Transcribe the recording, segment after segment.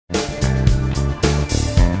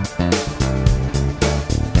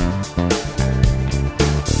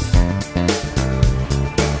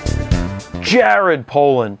Jared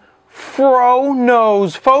Polin,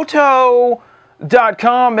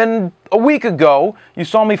 FroKnowsPhoto.com, and a week ago you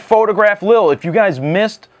saw me photograph Lil. If you guys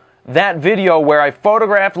missed that video where I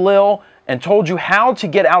photographed Lil and told you how to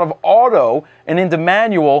get out of auto and into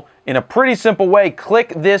manual in a pretty simple way,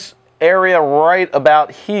 click this area right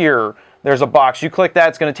about here. There's a box. You click that,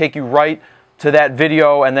 it's going to take you right to that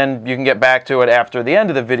video, and then you can get back to it after the end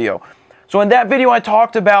of the video. So in that video I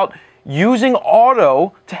talked about using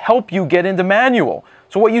auto to help you get into manual.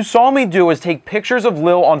 So what you saw me do is take pictures of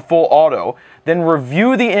Lil on full auto, then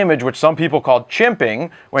review the image, which some people call chimping,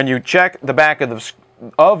 when you check the back of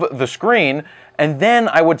the screen, and then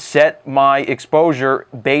I would set my exposure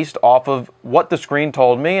based off of what the screen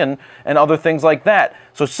told me and other things like that.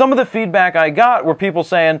 So some of the feedback I got were people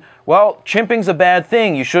saying, well, chimping's a bad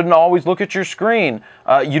thing. You shouldn't always look at your screen.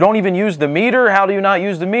 You don't even use the meter. How do you not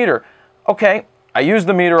use the meter? Okay, I use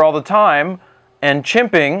the meter all the time, and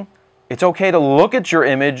chimping, it's okay to look at your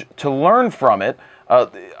image to learn from it.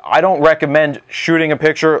 I don't recommend shooting a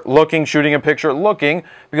picture, looking, shooting a picture, looking,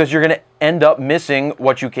 because you're going to end up missing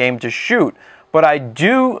what you came to shoot. But I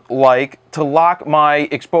do like to lock my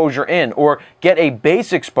exposure in or get a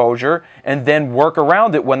base exposure and then work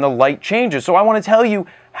around it when the light changes. So I want to tell you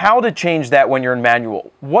how to change that when you're in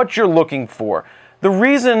manual, what you're looking for. The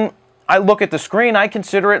reason I look at the screen, I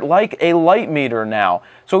consider it like a light meter now.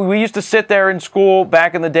 So we used to sit there in school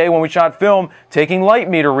back in the day when we shot film, taking light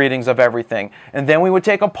meter readings of everything. And then we would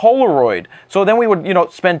take a Polaroid. So then we would,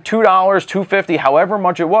 spend $2, $2.50, however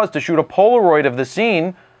much it was, to shoot a Polaroid of the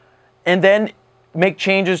scene, and then make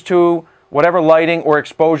changes to whatever lighting or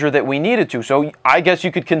exposure that we needed to. So I guess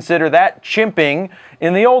you could consider that chimping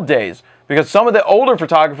in the old days. Because some of the older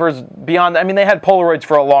photographers beyond, they had Polaroids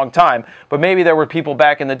for a long time, but maybe there were people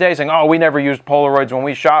back in the day saying, oh, we never used Polaroids when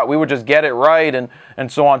we shot, we would just get it right, and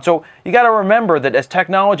so on. So you got to remember that as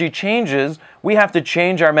technology changes, we have to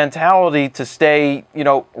change our mentality to stay,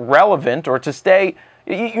 relevant, or to stay,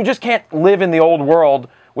 you just can't live in the old world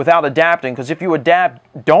without adapting, because if you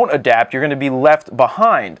don't adapt, you're going to be left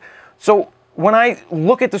behind. So when I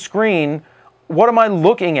look at the screen, what am I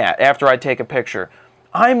looking at after I take a picture?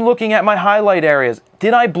 I'm looking at my highlight areas.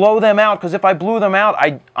 Did I blow them out? Because if I blew them out,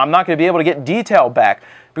 I'm not going to be able to get detail back.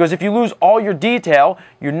 Because if you lose all your detail,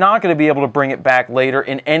 you're not going to be able to bring it back later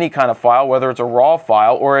in any kind of file, whether it's a RAW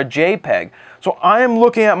file or a JPEG. So I am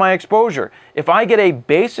looking at my exposure. If I get a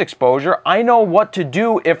base exposure, I know what to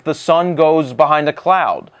do if the sun goes behind a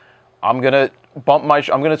cloud. I'm going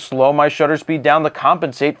to slow my shutter speed down to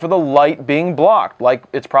compensate for the light being blocked, like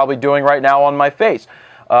it's probably doing right now on my face.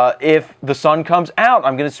 If the sun comes out,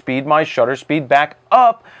 I'm going to speed my shutter speed back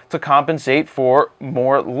up to compensate for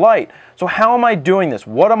more light. So how am I doing this?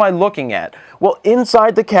 What am I looking at? Well,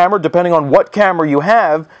 inside the camera, depending on what camera you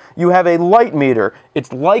have a light meter.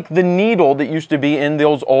 It's like the needle that used to be in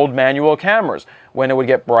those old manual cameras. When it would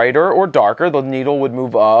get brighter or darker, the needle would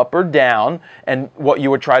move up or down, and what you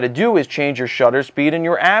would try to do is change your shutter speed and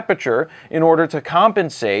your aperture in order to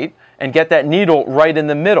compensate and get that needle right in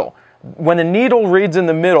the middle. When the needle reads in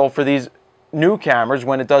the middle for these new cameras,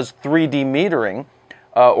 when it does 3D metering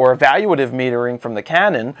or evaluative metering from the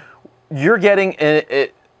Canon, you're getting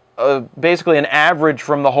basically an average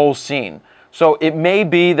from the whole scene. So it may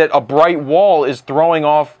be that a bright wall is throwing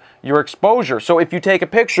off your exposure. So if you take a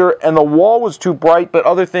picture and the wall was too bright, but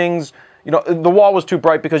other things, the wall was too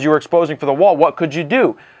bright because you were exposing for the wall, what could you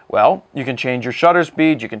do? Well, you can change your shutter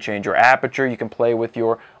speed, you can change your aperture, you can play with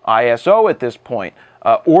your ISO at this point.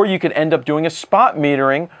 Or you could end up doing a spot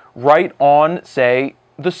metering right on, say,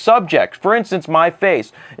 the subject. For instance, my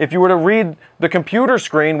face. If you were to read the computer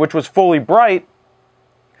screen, which was fully bright,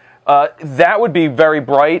 that would be very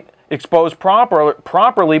bright, exposed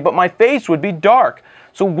properly, but my face would be dark.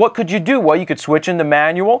 So what could you do? Well, you could switch into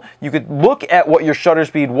manual. You could look at what your shutter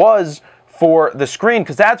speed was for the screen,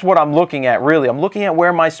 because that's what I'm looking at, really. I'm looking at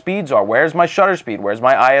where my speeds are. Where's my shutter speed? Where's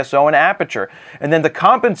my ISO and aperture? And then to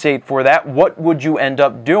compensate for that, what would you end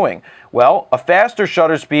up doing? Well, a faster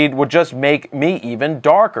shutter speed would just make me even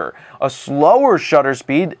darker. A slower shutter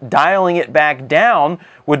speed, dialing it back down,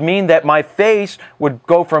 would mean that my face would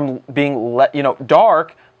go from being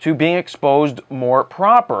dark to being exposed more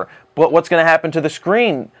proper. But what's going to happen to the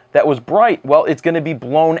screen that was bright? Well, it's going to be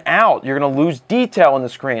blown out. You're going to lose detail in the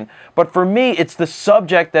screen. But for me, it's the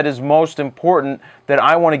subject that is most important that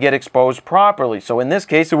I want to get exposed properly. So in this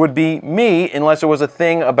case, it would be me, unless it was a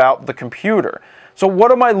thing about the computer. So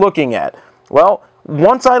what am I looking at? Well,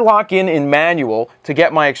 once I lock in manual to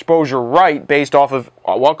get my exposure right based off of,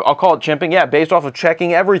 well, I'll call it chimping, yeah, based off of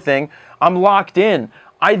checking everything, I'm locked in.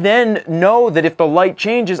 I then know that if the light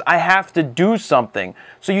changes, I have to do something.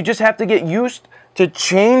 So you just have to get used to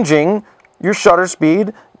changing your shutter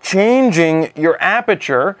speed, changing your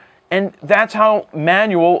aperture, and that's how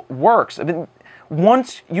manual works. I mean,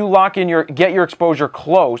 once you lock in get your exposure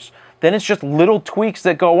close, then it's just little tweaks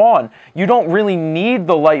that go on. You don't really need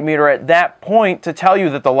the light meter at that point to tell you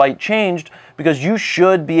that the light changed, because you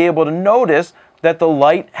should be able to notice that the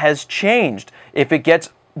light has changed. If it gets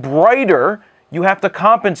brighter, you have to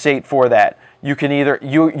compensate for that. You can either,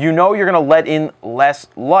 you know you're going to let in less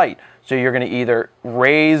light, so you're going to either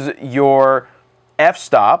raise your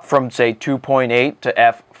f-stop from, say, 2.8 to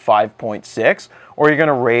f5.6, or you're going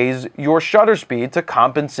to raise your shutter speed to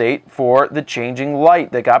compensate for the changing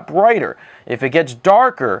light that got brighter. If it gets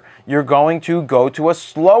darker, you're going to go to a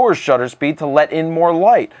slower shutter speed to let in more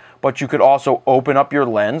light. But you could also open up your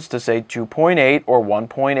lens to, say, 2.8 or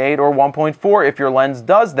 1.8 or 1.4 if your lens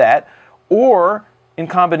does that, or in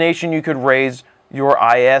combination you could raise your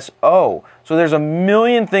ISO. So there's a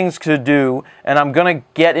million things to do, and I'm going to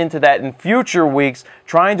get into that in future weeks,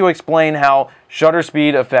 trying to explain how shutter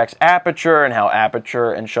speed affects aperture, and how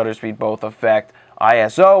aperture and shutter speed both affect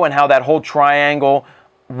ISO, and how that whole triangle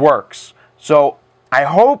works. So I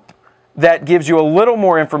hope that gives you a little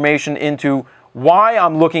more information into why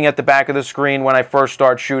I'm looking at the back of the screen when I first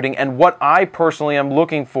start shooting, and what I personally am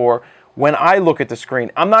looking for when I look at the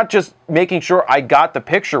screen. I'm not just making sure I got the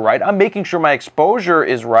picture right, I'm making sure my exposure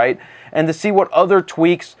is right, and to see what other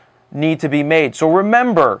tweaks need to be made. So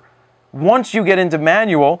remember, once you get into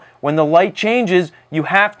manual, when the light changes, you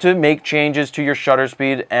have to make changes to your shutter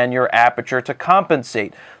speed and your aperture to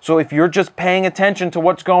compensate. So if you're just paying attention to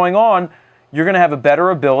what's going on, you're going to have a better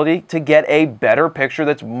ability to get a better picture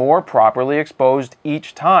that's more properly exposed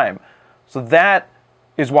each time. So that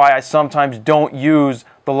is why I sometimes don't use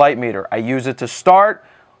the light meter. I use it to start,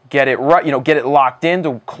 get it right, get it locked in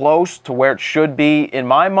to close to where it should be in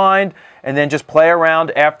my mind, and then just play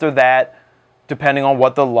around after that, depending on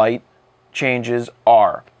what the light changes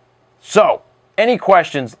are. So, any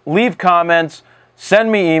questions, leave comments,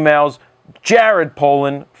 send me emails. Jared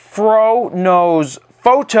Polin,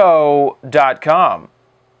 FroKnowsPhoto.com.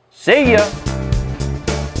 See ya!